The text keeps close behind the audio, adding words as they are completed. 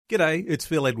G'day, it's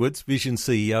Phil Edwards, Vision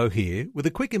CEO here, with a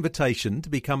quick invitation to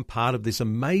become part of this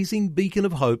amazing beacon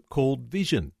of hope called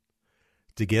Vision.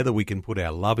 Together we can put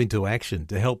our love into action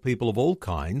to help people of all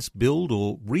kinds build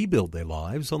or rebuild their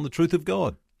lives on the truth of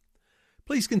God.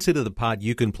 Please consider the part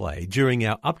you can play during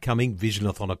our upcoming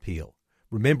Visionathon appeal,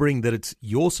 remembering that it's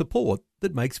your support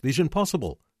that makes Vision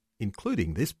possible,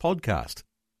 including this podcast.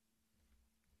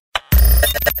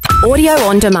 Audio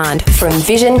on demand from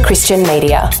Vision Christian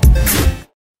Media.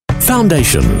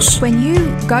 Foundations. When you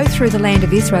go through the land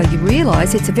of Israel, you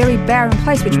realise it's a very barren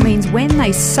place, which means when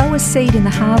they sow a seed in the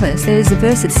harvest, there's a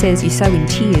verse that says you sow in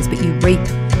tears, but you reap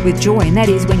with joy. And that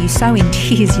is when you sow in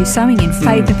tears, you're sowing in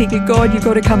faith and thinking, God, you've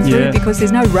got to come through because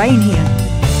there's no rain here.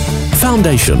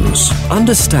 Foundations.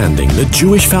 Understanding the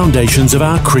Jewish foundations of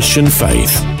our Christian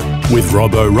faith. With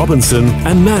Robbo Robinson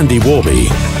and Mandy Warby.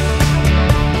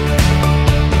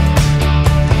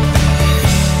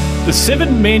 The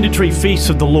 7 mandatory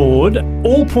feasts of the Lord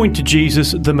all point to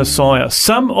Jesus, the Messiah.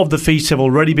 Some of the feasts have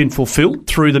already been fulfilled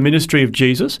through the ministry of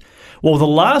Jesus, while the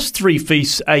last 3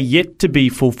 feasts are yet to be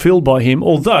fulfilled by him,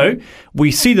 although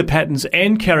we see the patterns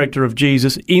and character of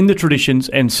Jesus in the traditions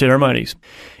and ceremonies.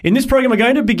 In this program, we're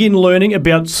going to begin learning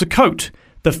about Sukkot,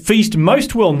 the feast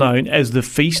most well known as the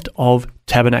Feast of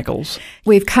Tabernacles.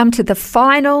 We've come to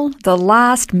the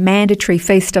last mandatory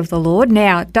feast of the Lord.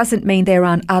 Now, it doesn't mean there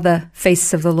aren't other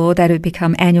feasts of the Lord that have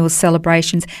become annual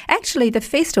celebrations. Actually, the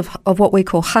feast of what we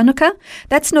call Hanukkah,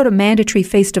 that's not a mandatory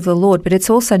feast of the Lord, but it's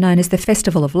also known as the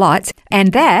Festival of Lights.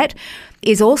 And that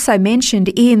is also mentioned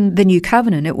in the New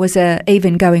Covenant. It was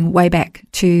even going way back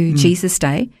to Jesus'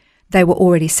 day. They were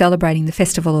already celebrating the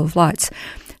Festival of Lights.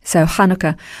 So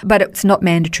Hanukkah, but it's not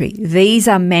mandatory. These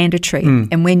are mandatory.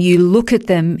 And when you look at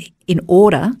them in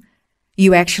order,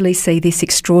 you actually see this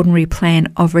extraordinary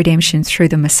plan of redemption through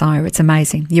the Messiah. It's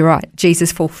amazing. You're right.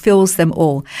 Jesus fulfills them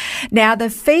all. Now, the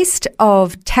Feast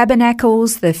of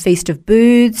Tabernacles, the Feast of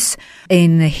Booths,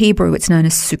 in the Hebrew it's known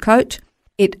as Sukkot.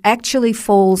 It actually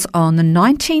falls on the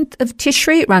 19th of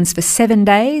Tishri. It runs for 7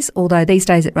 days, although these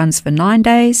days it runs for 9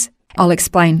 days. I'll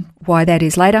explain why that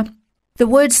is later. The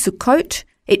word Sukkot,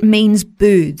 it means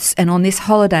booths, and on this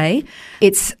holiday,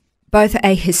 it's both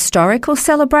a historical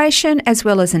celebration as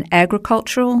well as an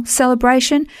agricultural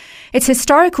celebration. It's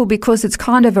historical because it's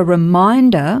kind of a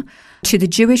reminder to the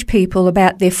Jewish people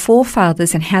about their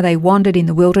forefathers and how they wandered in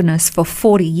the wilderness for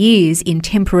 40 years in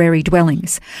temporary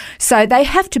dwellings. So they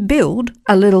have to build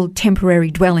a little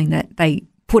temporary dwelling that they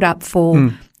put up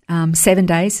for 7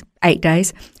 days, 8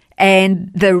 days.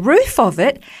 And the roof of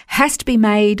it has to be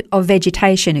made of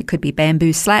vegetation. It could be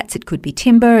bamboo slats, it could be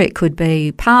timber, it could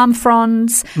be palm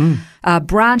fronds,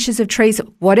 branches of trees,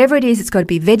 whatever it is, it's got to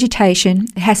be vegetation.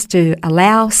 It has to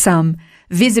allow some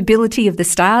visibility of the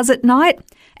stars at night.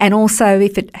 And also,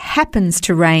 if it happens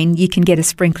to rain, you can get a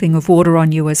sprinkling of water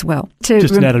on you as well.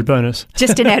 Just an added bonus.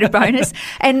 Just an added bonus.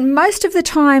 And most of the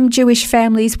time, Jewish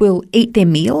families will eat their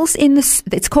meals in this.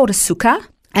 It's called a sukkah.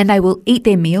 And they will eat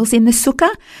their meals in the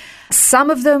sukkah. Some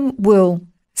of them will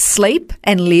sleep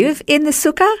and live in the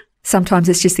sukkah. Sometimes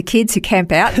it's just the kids who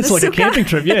camp out in the sukkah. It's like a camping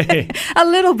trip, yeah. A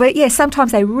little bit, yeah.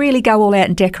 Sometimes they really go all out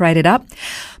and decorate it up.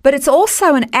 But it's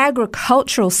also an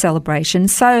agricultural celebration,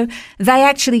 so they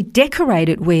actually decorate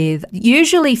it with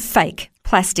usually fake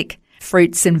plastic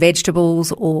fruits and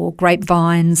vegetables or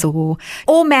grapevines or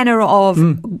all manner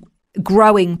of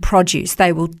growing produce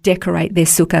they will decorate their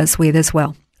sukkahs with as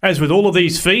well. As with all of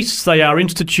these feasts, they are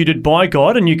instituted by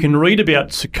God, and you can read about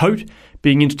Sukkot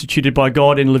being instituted by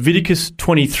God in Leviticus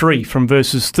 23 from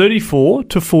verses 34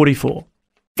 to 44.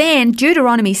 Then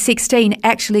Deuteronomy 16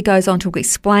 actually goes on to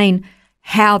explain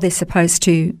how they're supposed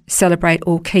to celebrate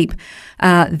or keep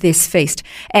this feast.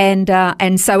 And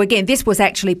so again, this was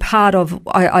actually part of,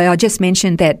 I just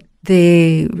mentioned that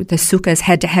the sukkahs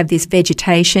had to have this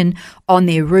vegetation on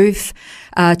their roof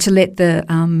to let the,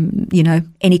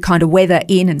 any kind of weather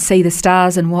in and see the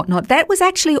stars and whatnot. That was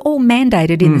actually all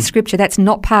mandated in the scripture. That's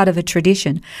not part of a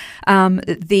tradition.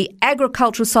 The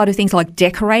agricultural side of things, like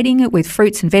decorating it with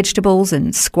fruits and vegetables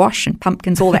and squash and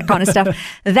pumpkins, all that kind of stuff,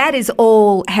 that is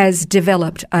all has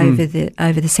developed over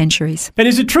the centuries. And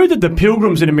is it true that the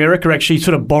pilgrims in America actually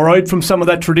sort of borrowed from some of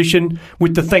that tradition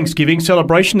with the Thanksgiving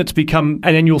celebration that's become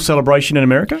an annual celebration in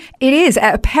America? It is.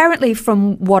 Apparently,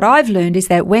 from what I've learned, is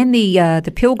that when the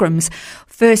pilgrims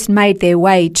first made their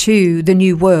way to the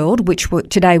New World, which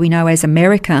today we know as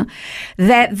America,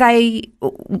 that they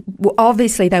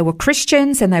obviously they were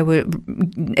Christians and they were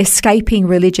escaping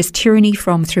religious tyranny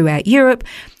from throughout Europe.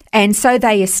 And so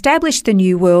they established the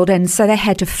New World, and so they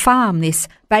had to farm this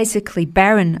basically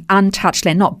barren, untouched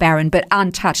land, not barren, but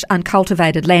untouched,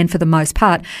 uncultivated land for the most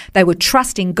part. They were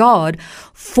trusting God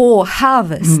for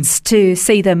harvests to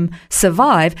see them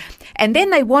survive. And then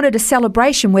they wanted a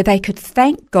celebration where they could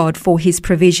thank God for his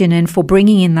provision and for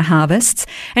bringing in the harvests.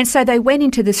 And so they went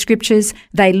into the scriptures,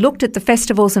 they looked at the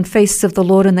festivals and feasts of the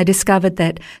Lord, and they discovered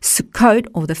that Sukkot,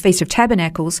 or the Feast of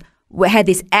Tabernacles, had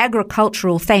this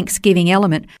agricultural Thanksgiving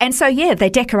element. And so, they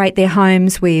decorate their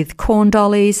homes with corn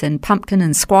dollies and pumpkin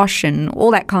and squash and all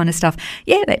that kind of stuff.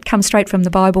 Yeah, that comes straight from the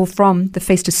Bible, from the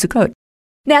Feast of Sukkot.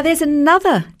 Now, there's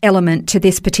another element to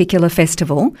this particular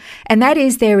festival, and that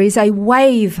is there is a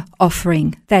wave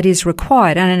offering that is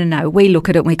required. I don't know. We look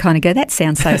at it and we kind of go, that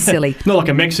sounds so silly. Not like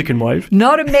a Mexican wave.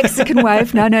 Not a Mexican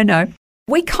wave. No.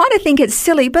 We kind of think it's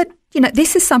silly, but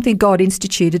this is something God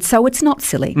instituted, so it's not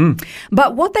silly.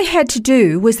 But what they had to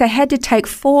do was they had to take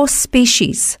 4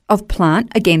 species of plant.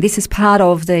 Again, this is part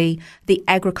of the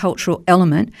agricultural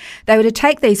element. They were to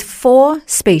take these 4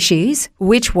 species,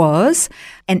 which was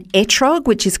an etrog,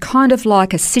 which is kind of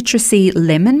like a citrusy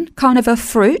lemon kind of a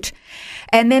fruit.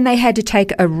 And then they had to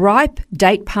take a ripe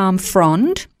date palm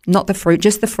frond, not the fruit,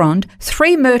 just the frond,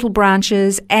 3 myrtle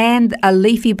branches, and a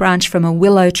leafy branch from a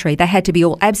willow tree. They had to be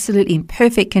all absolutely in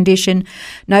perfect condition,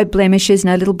 no blemishes,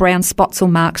 no little brown spots or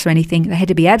marks or anything. They had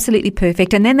to be absolutely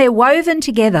perfect. And then they're woven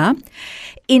together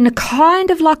in a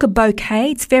kind of like a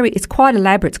bouquet. It's quite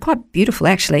elaborate. It's quite beautiful,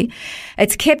 actually.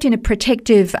 It's kept in a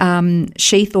protective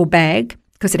sheath or bag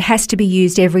because it has to be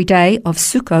used every day of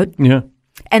Sukkot. Yeah.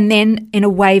 And then in a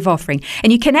wave offering.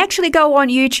 And you can actually go on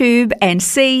YouTube and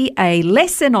see a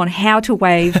lesson on how to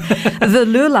wave the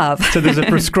lulav. So there's a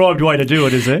prescribed way to do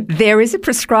it, is there? There is a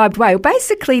prescribed way.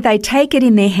 Basically, they take it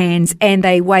in their hands and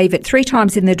they wave it 3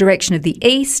 times in the direction of the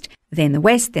east, then the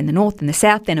west, then the north and the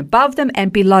south, then above them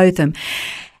and below them.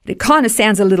 It kind of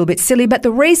sounds a little bit silly, but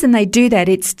the reason they do that,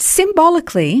 it's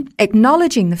symbolically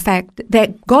acknowledging the fact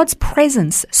that God's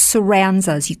presence surrounds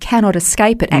us. You cannot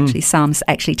escape it. Actually, Psalms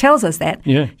actually tells us that.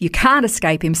 Yeah. You can't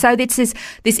escape him. So it's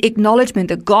this acknowledgement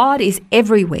that God is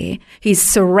everywhere. He's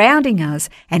surrounding us,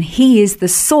 and he is the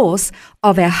source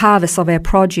of our harvest, of our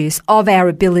produce, of our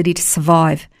ability to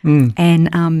survive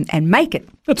and make it.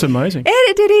 That's amazing.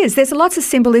 It is. There's lots of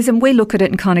symbolism. We look at it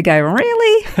and kind of go,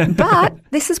 really? But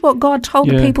this is what God told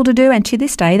the people to do, and to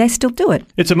this day they still do it.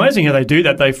 It's amazing how they do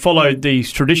that. They follow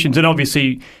these traditions, and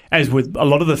obviously, as with a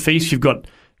lot of the feasts, you've got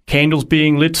candles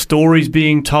being lit, stories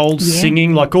being told,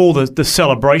 singing, like all the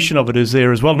celebration of it is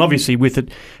there as well. And obviously with it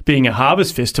being a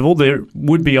harvest festival, there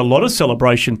would be a lot of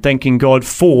celebration thanking God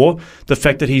for the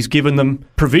fact that he's given them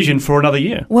provision for another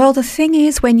year. Well, the thing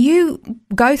is, when you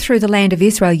go through the land of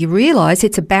Israel, you realise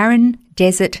it's a barren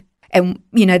desert. And,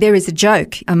 there is a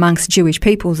joke amongst Jewish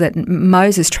peoples that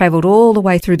Moses travelled all the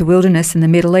way through the wilderness in the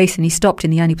Middle East and he stopped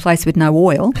in the only place with no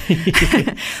oil.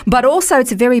 But also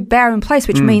it's a very barren place,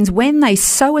 which means when they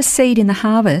sow a seed in the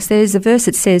harvest, there's a verse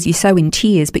that says you sow in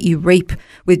tears but you reap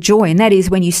with joy. And that is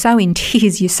when you sow in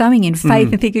tears, you're sowing in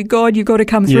faith and thinking, God, you've got to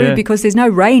come through because there's no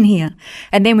rain here.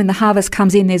 And then when the harvest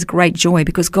comes in, there's great joy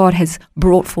because God has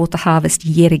brought forth the harvest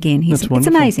yet again. It's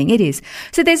amazing. It is.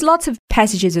 So there's lots of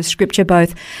passages of scripture,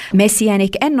 both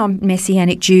Messianic and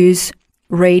non-Messianic Jews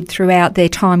read throughout their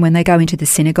time when they go into the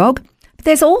synagogue. But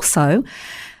there's also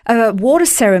a water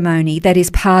ceremony that is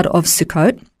part of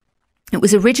Sukkot. It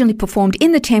was originally performed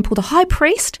in the temple. The high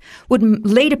priest would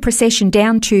lead a procession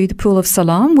down to the Pool of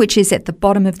Siloam, which is at the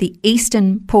bottom of the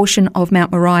eastern portion of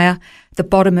Mount Moriah, the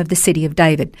bottom of the city of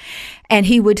David. And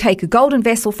he would take a golden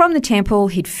vessel from the temple,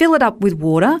 he'd fill it up with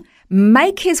water,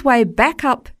 make his way back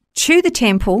up to the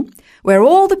temple where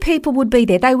all the people would be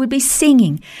there. They would be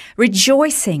singing,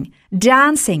 rejoicing,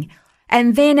 dancing.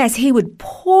 And then as he would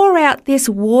pour out this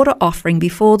water offering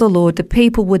before the Lord, the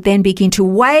people would then begin to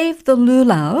wave the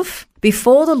lulav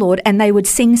before the Lord, and they would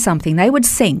sing something. They would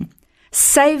sing,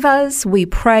 "Save us, we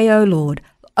pray, O Lord.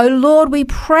 O Lord, we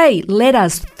pray, let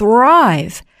us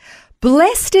thrive.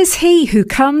 Blessed is he who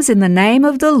comes in the name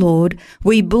of the Lord.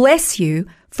 We bless you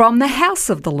from the house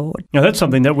of the Lord." Now, that's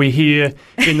something that we hear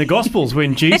in the Gospels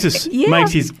when Jesus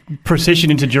makes his procession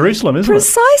into Jerusalem, isn't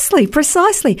it?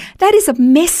 Precisely. That is a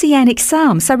messianic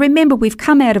psalm. So remember, we've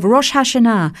come out of Rosh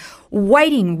Hashanah,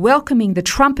 welcoming the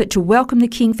trumpet to welcome the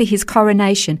King for his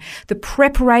coronation, the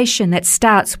preparation that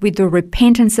starts with the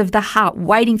repentance of the heart,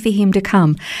 waiting for him to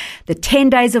come. The 10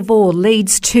 days of awe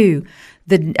leads to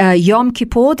the Yom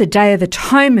Kippur, the Day of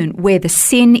Atonement, where the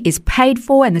sin is paid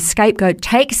for and the scapegoat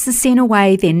takes the sin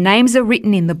away. Their names are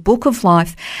written in the book of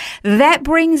life. That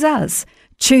brings us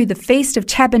to the Feast of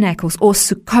Tabernacles or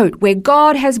Sukkot, where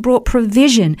God has brought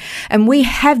provision, and we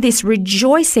have this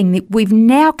rejoicing that we've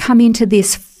now come into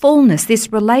this fullness,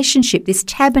 this relationship, this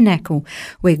tabernacle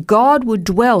where God would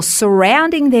dwell,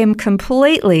 surrounding them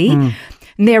completely.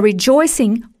 And they're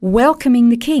rejoicing, welcoming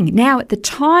the King. Now, at the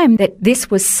time that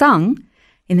this was sung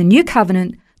in the New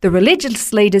Covenant, the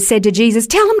religious leaders said to Jesus,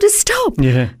 tell them to stop,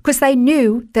 because they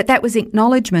knew that that was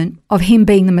acknowledgement of him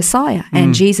being the Messiah.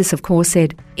 And Jesus, of course,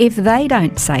 said, if they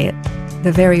don't say it,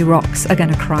 the very rocks are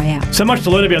going to cry out. So much to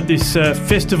learn about this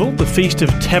festival, the Feast of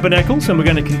Tabernacles, and we're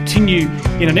going to continue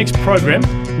in our next program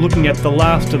looking at the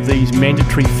last of these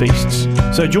mandatory feasts.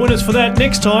 So join us for that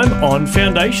next time on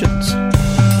Foundations.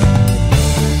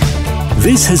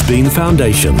 This has been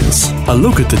Foundations, a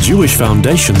look at the Jewish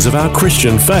foundations of our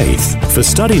Christian faith. For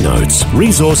study notes,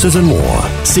 resources and more,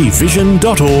 see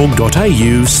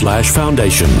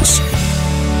vision.org.au/foundations.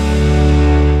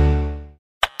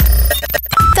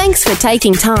 Thanks for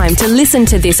taking time to listen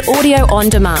to this audio on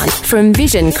demand from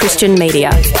Vision Christian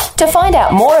Media. To find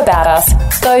out more about us,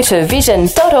 go to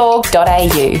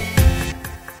vision.org.au.